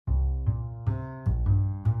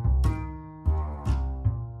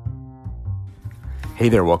Hey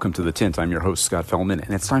there, welcome to The Tint. I'm your host, Scott Fellman, and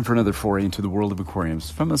it's time for another foray into the world of aquariums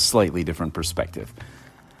from a slightly different perspective.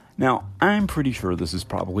 Now, I'm pretty sure this is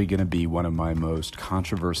probably going to be one of my most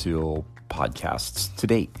controversial podcasts to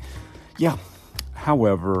date. Yeah,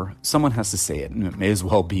 however, someone has to say it, and it may as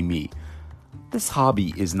well be me. This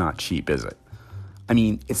hobby is not cheap, is it? I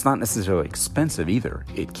mean, it's not necessarily expensive either.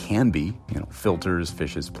 It can be, filters,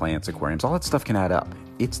 fishes, plants, aquariums, all that stuff can add up.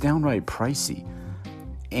 It's downright pricey.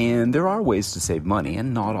 And there are ways to save money,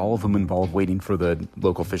 and not all of them involve waiting for the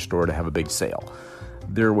local fish store to have a big sale.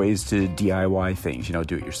 There are ways to DIY things,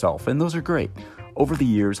 do it yourself, and those are great. Over the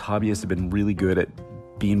years, hobbyists have been really good at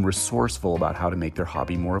being resourceful about how to make their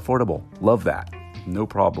hobby more affordable. Love that. No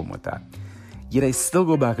problem with that. Yet I still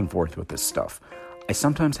go back and forth with this stuff. I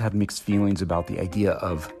sometimes have mixed feelings about the idea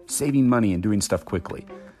of saving money and doing stuff quickly.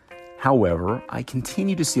 However, I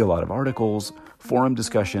continue to see a lot of articles, forum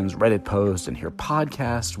discussions, Reddit posts, and hear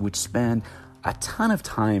podcasts which spend a ton of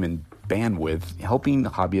time and bandwidth helping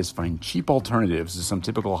hobbyists find cheap alternatives to some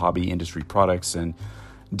typical hobby industry products and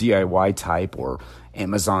DIY type or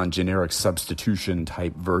Amazon generic substitution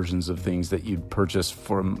type versions of things that you'd purchase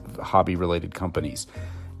from hobby-related companies.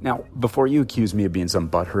 Now, before you accuse me of being some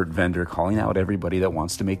butthurt vendor calling out everybody that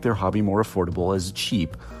wants to make their hobby more affordable as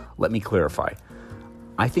cheap, let me clarify.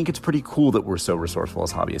 I think it's pretty cool that we're so resourceful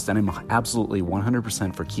as hobbyists, and I'm absolutely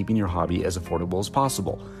 100% for keeping your hobby as affordable as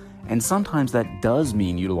possible. And sometimes that does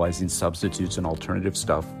mean utilizing substitutes and alternative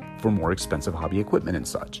stuff for more expensive hobby equipment and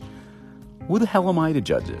such. Who the hell am I to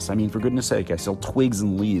judge this? I mean, for goodness sake, I sell twigs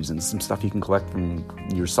and leaves and some stuff you can collect from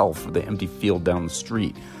yourself for the empty field down the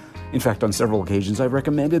street. In fact, on several occasions, I've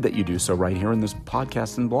recommended that you do so right here in this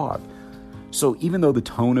podcast and blog. So even though the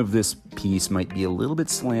tone of this piece might be a little bit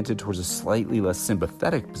slanted towards a slightly less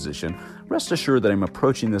sympathetic position, rest assured that I'm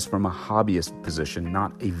approaching this from a hobbyist position,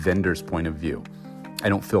 not a vendor's point of view. I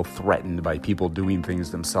don't feel threatened by people doing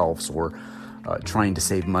things themselves or trying to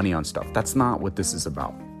save money on stuff. That's not what this is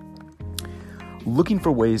about. Looking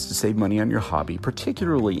for ways to save money on your hobby,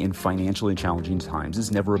 particularly in financially challenging times,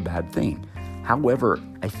 is never a bad thing. However,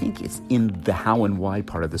 I think it's in the how and why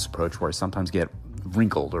part of this approach where I sometimes get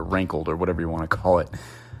wrinkled or rankled or whatever you want to call it.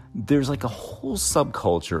 There's like a whole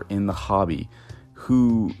subculture in the hobby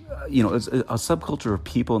who, it's a subculture of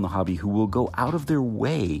people in the hobby who will go out of their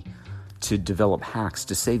way to develop hacks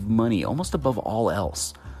to save money almost above all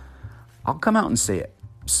else. I'll come out and say it.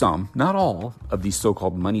 Some, not all, of these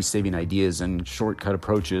so-called money-saving ideas and shortcut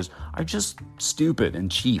approaches are just stupid and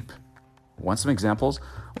cheap. Want some examples?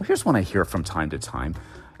 Well, here's one I hear from time to time.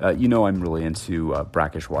 I'm really into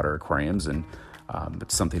brackish water aquariums, and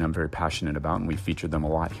it's something I'm very passionate about, and we've featured them a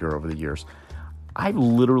lot here over the years. I've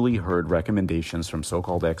literally heard recommendations from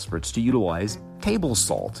so-called experts to utilize table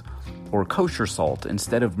salt or kosher salt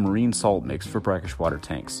instead of marine salt mix for brackish water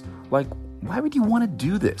tanks. Like, why would you want to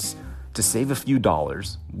do this? To save a few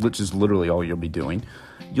dollars, which is literally all you'll be doing,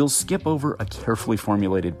 you'll skip over a carefully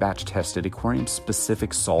formulated, batch-tested,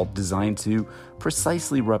 aquarium-specific salt designed to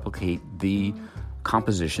precisely replicate the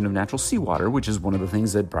composition of natural seawater, which is one of the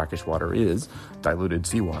things that brackish water is, diluted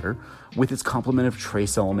seawater, with its complement of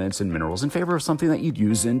trace elements and minerals in favor of something that you'd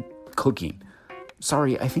use in cooking.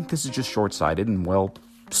 Sorry, I think this is just short-sighted and,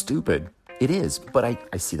 stupid. It is, but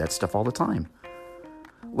I see that stuff all the time.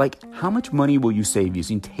 Like, how much money will you save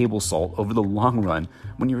using table salt over the long run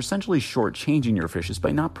when you're essentially shortchanging your fishes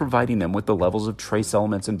by not providing them with the levels of trace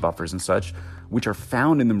elements and buffers and such which are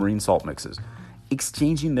found in the marine salt mixes?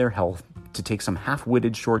 Exchanging their health to take some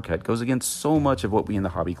half-witted shortcut goes against so much of what we in the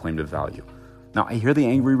hobby claim to value. Now, I hear the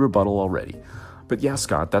angry rebuttal already. But yeah,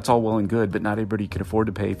 Scott, that's all well and good, but not everybody can afford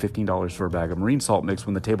to pay $15 for a bag of marine salt mix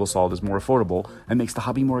when the table salt is more affordable and makes the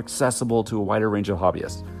hobby more accessible to a wider range of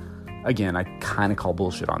hobbyists. Again, I kind of call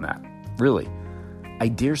bullshit on that. Really. I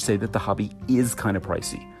dare say that the hobby is kind of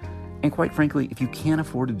pricey. And quite frankly, if you can't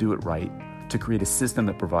afford to do it right, to create a system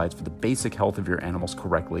that provides for the basic health of your animals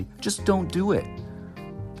correctly, just don't do it.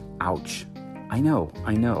 Ouch. I know.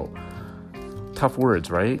 Tough words,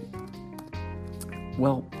 right?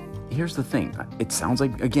 Well, here's the thing. It sounds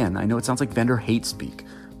like vendor hate speak,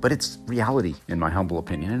 but it's reality in my humble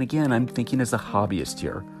opinion. And again, I'm thinking as a hobbyist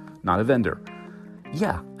here, not a vendor.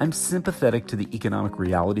 Yeah, I'm sympathetic to the economic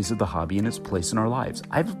realities of the hobby and its place in our lives.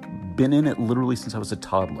 I've been in it literally since I was a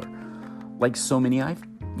toddler. Like so many, I've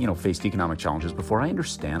faced economic challenges before. I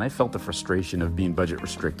understand. I felt the frustration of being budget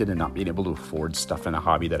restricted and not being able to afford stuff in a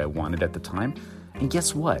hobby that I wanted at the time. And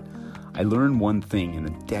guess what? I learned one thing in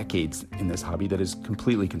the decades in this hobby that is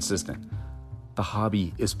completely consistent. The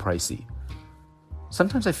hobby is pricey.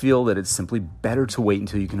 Sometimes I feel that it's simply better to wait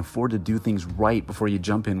until you can afford to do things right before you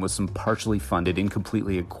jump in with some partially funded,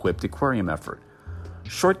 incompletely equipped aquarium effort.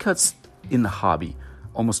 Shortcuts in the hobby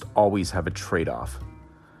almost always have a trade-off.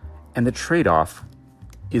 And the trade-off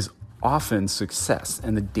is often success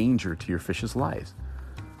and the danger to your fish's lives.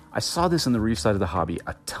 I saw this in the reef side of the hobby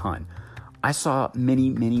a ton. I saw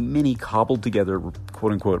many cobbled together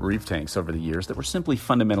quote-unquote reef tanks over the years that were simply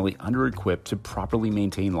fundamentally under-equipped to properly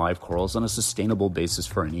maintain live corals on a sustainable basis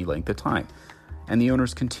for any length of time. And the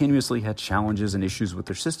owners continuously had challenges and issues with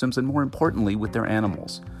their systems and, more importantly, with their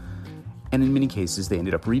animals. And in many cases, they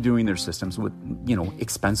ended up redoing their systems with,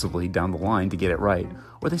 expensively down the line to get it right,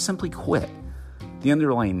 or they simply quit. The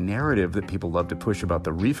underlying narrative that people love to push about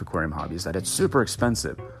the reef aquarium hobby is that it's super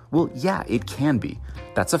expensive. Well, yeah, it can be.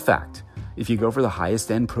 That's a fact. If you go for the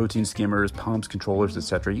highest end protein skimmers, pumps, controllers,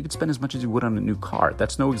 etc., you could spend as much as you would on a new car.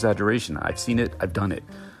 That's no exaggeration. I've seen it. I've done it.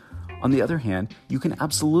 On the other hand, you can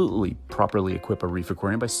absolutely properly equip a reef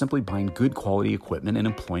aquarium by simply buying good quality equipment and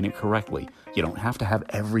employing it correctly. You don't have to have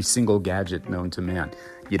every single gadget known to man.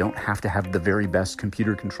 You don't have to have the very best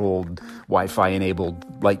computer-controlled,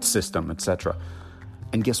 Wi-Fi-enabled light system, etc.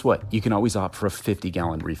 And guess what? You can always opt for a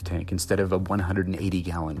 50-gallon reef tank instead of a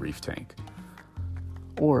 180-gallon reef tank.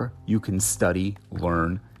 Or you can study,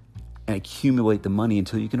 learn, and accumulate the money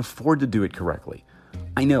until you can afford to do it correctly.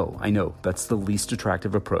 I know, that's the least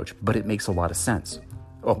attractive approach, but it makes a lot of sense.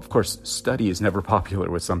 Oh, of course, study is never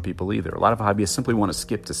popular with some people either. A lot of hobbyists simply want to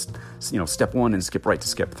skip to, step one and skip right to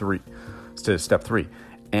step three.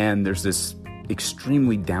 And there's this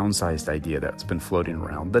extremely downsized idea that's been floating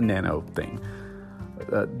around, the nano thing.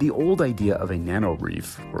 The old idea of a nano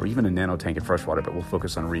reef, or even a nano tank in freshwater, but we'll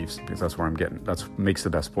focus on reefs because that's where I'm getting. That makes the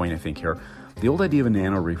best point, I think, here. The old idea of a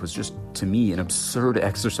nano reef was just, to me, an absurd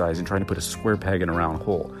exercise in trying to put a square peg in a round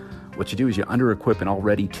hole. What you do is you under-equip an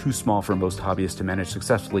already too small for most hobbyists to manage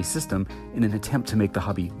successfully system in an attempt to make the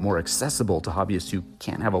hobby more accessible to hobbyists who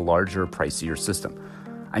can't have a larger, pricier system.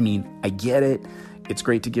 I mean, I get it. It's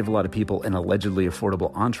great to give a lot of people an allegedly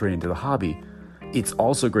affordable entree into the hobby. It's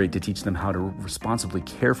also great to teach them how to responsibly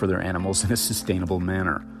care for their animals in a sustainable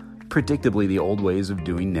manner. Predictably, the old ways of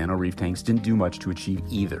doing nano reef tanks didn't do much to achieve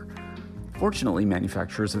either. Fortunately,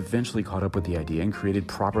 manufacturers eventually caught up with the idea and created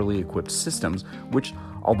properly equipped systems, which,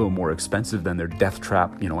 although more expensive than their death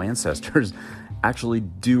trap, ancestors, actually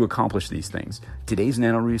do accomplish these things. Today's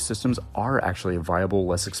nano reef systems are actually a viable,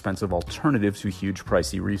 less expensive alternative to huge,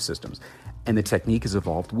 pricey reef systems, and the technique has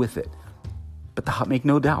evolved with it. But make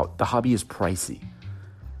no doubt, the hobby is pricey.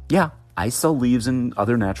 Yeah, I sell leaves and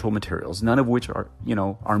other natural materials, none of which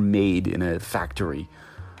are made in a factory.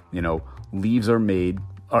 Leaves are made,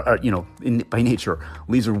 by nature.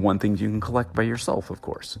 Leaves are one thing you can collect by yourself, of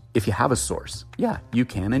course. If you have a source, yeah, you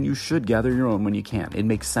can and you should gather your own when you can. It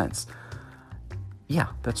makes sense. Yeah,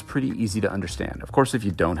 that's pretty easy to understand. Of course, if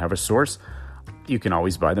you don't have a source, you can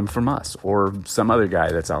always buy them from us or some other guy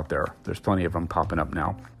that's out there. There's plenty of them popping up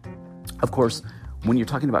now. Of course, when you're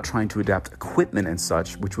talking about trying to adapt equipment and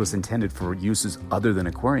such, which was intended for uses other than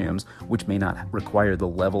aquariums, which may not require the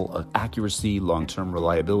level of accuracy, long-term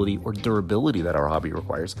reliability, or durability that our hobby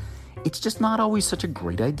requires, it's just not always such a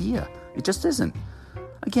great idea. It just isn't.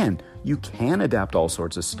 Again, you can adapt all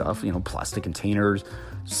sorts of stuff, plastic containers,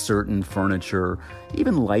 certain furniture,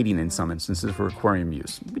 even lighting in some instances for aquarium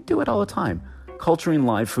use. We do it all the time. Culturing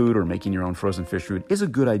live food or making your own frozen fish food is a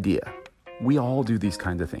good idea. We all do these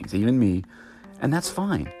kinds of things, even me, and that's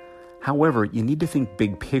fine. However, you need to think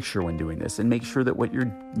big picture when doing this and make sure that what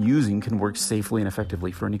you're using can work safely and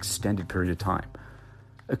effectively for an extended period of time.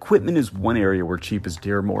 Equipment is one area where cheap is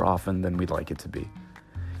dear more often than we'd like it to be.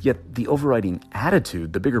 Yet the overriding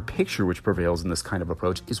attitude, the bigger picture which prevails in this kind of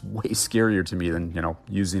approach is way scarier to me than,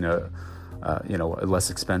 using a less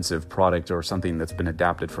expensive product or something that's been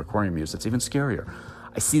adapted for aquarium use. It's even scarier.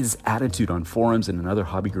 I see this attitude on forums and in other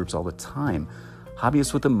hobby groups all the time.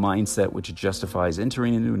 Hobbyists with a mindset which justifies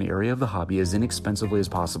entering into an area of the hobby as inexpensively as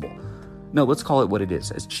possible. No, let's call it what it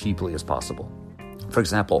is, as cheaply as possible. For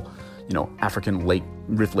example, African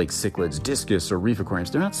Rift Lake cichlids, discus, or reef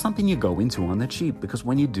aquariums, they're not something you go into on the cheap because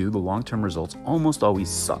when you do, the long-term results almost always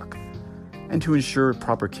suck. And to ensure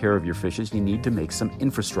proper care of your fishes, you need to make some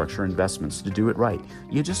infrastructure investments to do it right.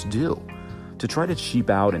 You just do. To try to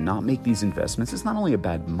cheap out and not make these investments is not only a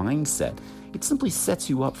bad mindset, it simply sets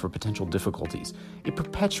you up for potential difficulties. It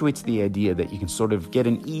perpetuates the idea that you can sort of get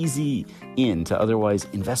an easy in to otherwise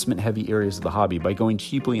investment-heavy areas of the hobby by going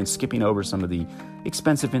cheaply and skipping over some of the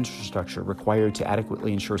expensive infrastructure required to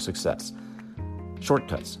adequately ensure success.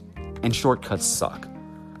 Shortcuts. And shortcuts suck.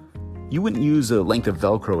 You wouldn't use a length of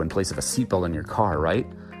Velcro in place of a seatbelt in your car, right?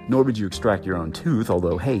 Nor would you extract your own tooth,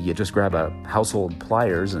 although, hey, you just grab a household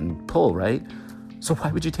pliers and pull, right? So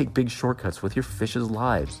why would you take big shortcuts with your fish's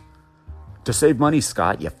lives? To save money,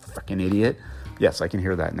 Scott, you frickin' idiot. Yes, I can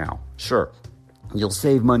hear that now. Sure. You'll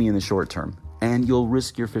save money in the short term, and you'll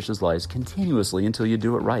risk your fish's lives continuously until you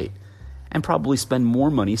do it right, and probably spend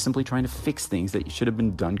more money simply trying to fix things that should have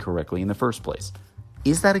been done correctly in the first place.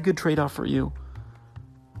 Is that a good trade-off for you?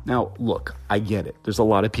 Now, look, I get it. There's a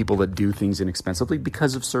lot of people that do things inexpensively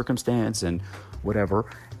because of circumstance and whatever,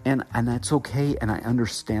 and that's okay, and I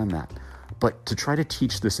understand that. But to try to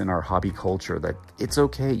teach this in our hobby culture that it's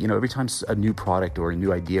okay, every time a new product or a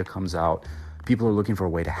new idea comes out, people are looking for a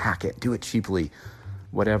way to hack it, do it cheaply,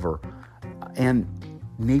 whatever. And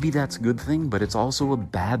maybe that's a good thing, but it's also a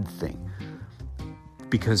bad thing.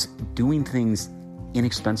 Because doing things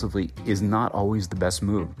inexpensively is not always the best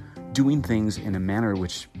move. Doing things in a manner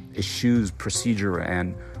which eschews procedure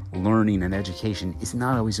and learning and education is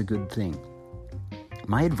not always a good thing.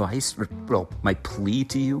 My advice, my plea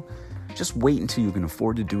to you, just wait until you can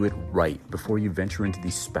afford to do it right before you venture into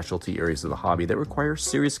these specialty areas of the hobby that require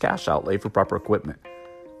serious cash outlay for proper equipment.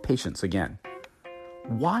 Patience again.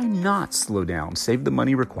 Why not slow down, save the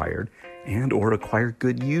money required, and or acquire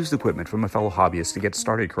good used equipment from a fellow hobbyist to get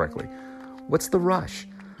started correctly? What's the rush?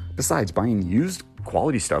 Besides, buying used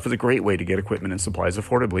quality stuff is a great way to get equipment and supplies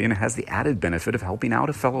affordably, and it has the added benefit of helping out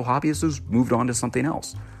a fellow hobbyist who's moved on to something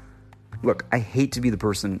else. Look, I hate to be the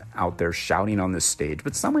person out there shouting on this stage,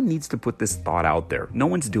 but someone needs to put this thought out there. No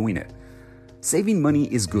one's doing it. Saving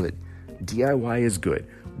money is good. DIY is good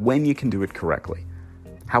when you can do it correctly.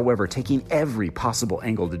 However, taking every possible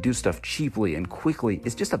angle to do stuff cheaply and quickly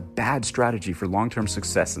is just a bad strategy for long-term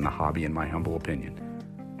success in the hobby, in my humble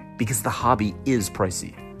opinion. Because the hobby is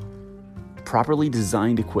pricey. Properly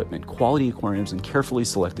designed equipment, quality aquariums, and carefully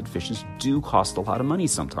selected fishes do cost a lot of money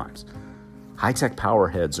sometimes. High-tech power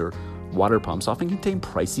heads or water pumps often contain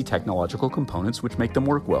pricey technological components which make them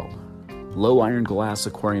work well. Low iron glass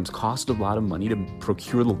aquariums cost a lot of money to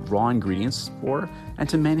procure the raw ingredients for and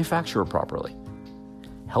to manufacture properly.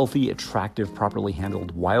 Healthy, attractive, properly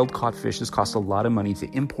handled wild-caught fishes cost a lot of money to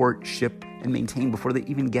import, ship, and maintain before they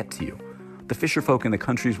even get to you. The fisher folk in the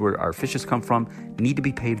countries where our fishes come from need to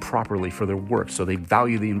be paid properly for their work so they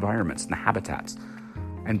value the environments and the habitats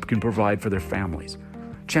and can provide for their families.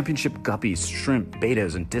 Championship guppies, shrimp,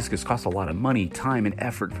 betas, and discus cost a lot of money, time, and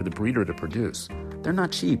effort for the breeder to produce. They're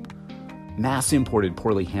not cheap. Mass-imported,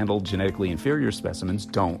 poorly handled, genetically inferior specimens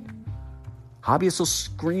don't. Hobbyists will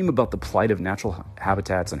scream about the plight of natural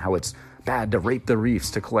habitats and how it's bad to rape the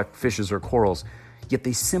reefs to collect fishes or corals, yet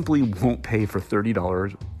they simply won't pay for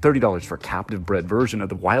 $30 for a captive-bred version of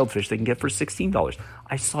the wild fish they can get for $16.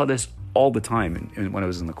 I saw this all the time when I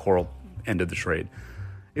was in the coral end of the trade.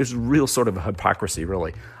 It was real sort of a hypocrisy,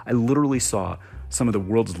 really. I literally saw some of the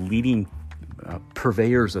world's leading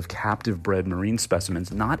purveyors of captive-bred marine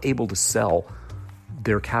specimens not able to sell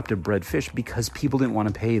their captive-bred fish because people didn't want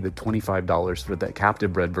to pay the $25 for that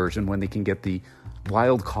captive-bred version when they can get the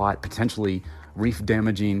wild-caught, potentially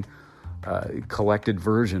reef-damaging collected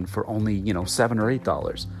version for only, $7 or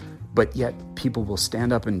 $8. But yet people will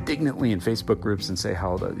stand up indignantly in Facebook groups and say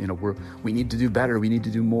how we need to do better, we need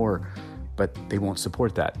to do more. But they won't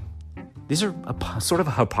support that. These are sort of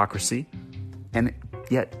a hypocrisy, and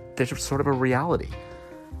yet they're sort of a reality.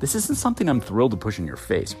 This isn't something I'm thrilled to push in your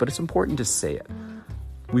face, but it's important to say it.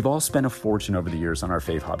 We've all spent a fortune over the years on our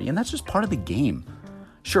fave hobby, and that's just part of the game.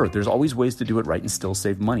 Sure, there's always ways to do it right and still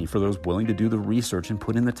save money for those willing to do the research and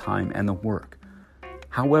put in the time and the work.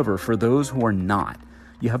 However, for those who are not,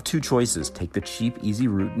 you have two choices. Take the cheap, easy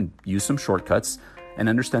route and use some shortcuts, and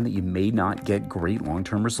understand that you may not get great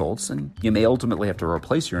long-term results, and you may ultimately have to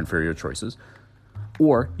replace your inferior choices.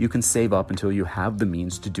 Or you can save up until you have the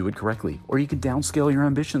means to do it correctly, or you can downscale your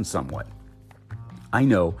ambitions somewhat. I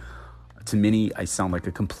know, to many, I sound like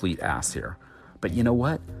a complete ass here, but you know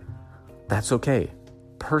what? That's okay.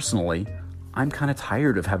 Personally, I'm kind of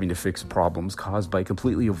tired of having to fix problems caused by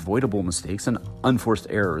completely avoidable mistakes and unforced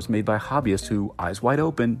errors made by hobbyists who, eyes wide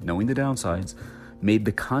open, knowing the downsides, made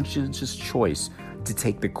the conscientious choice to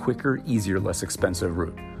take the quicker, easier, less expensive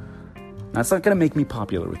route. Now, it's not going to make me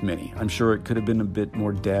popular with many. I'm sure it could have been a bit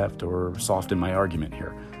more deft or soft in my argument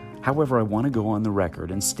here. However, I want to go on the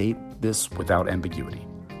record and state this without ambiguity.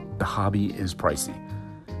 The hobby is pricey.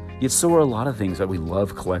 Yet so are a lot of things that we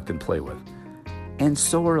love, collect, and play with. And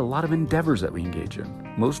so are a lot of endeavors that we engage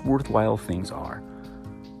in. Most worthwhile things are.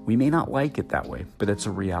 We may not like it that way, but it's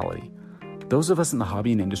a reality. Those of us in the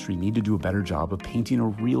hobby and industry need to do a better job of painting a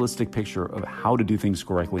realistic picture of how to do things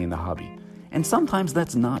correctly in the hobby. And sometimes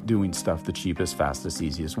that's not doing stuff the cheapest, fastest,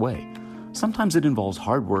 easiest way. Sometimes it involves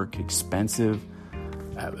hard work, expensive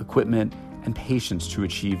equipment, and patience to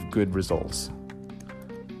achieve good results.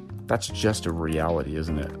 That's just a reality,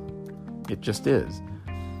 isn't it? It just is.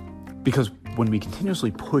 Because when we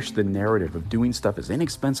continuously push the narrative of doing stuff as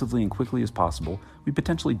inexpensively and quickly as possible, we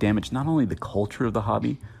potentially damage not only the culture of the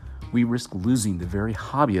hobby, we risk losing the very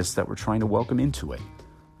hobbyists that we're trying to welcome into it.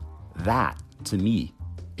 That, to me,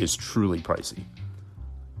 is truly pricey.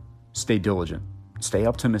 Stay diligent, stay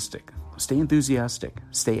optimistic, stay enthusiastic,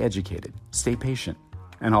 stay educated, stay patient,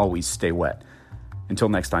 and always stay wet. Until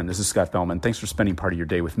next time, this is Scott Fellman. Thanks for spending part of your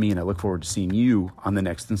day with me, and I look forward to seeing you on the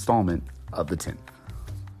next installment of The Tint.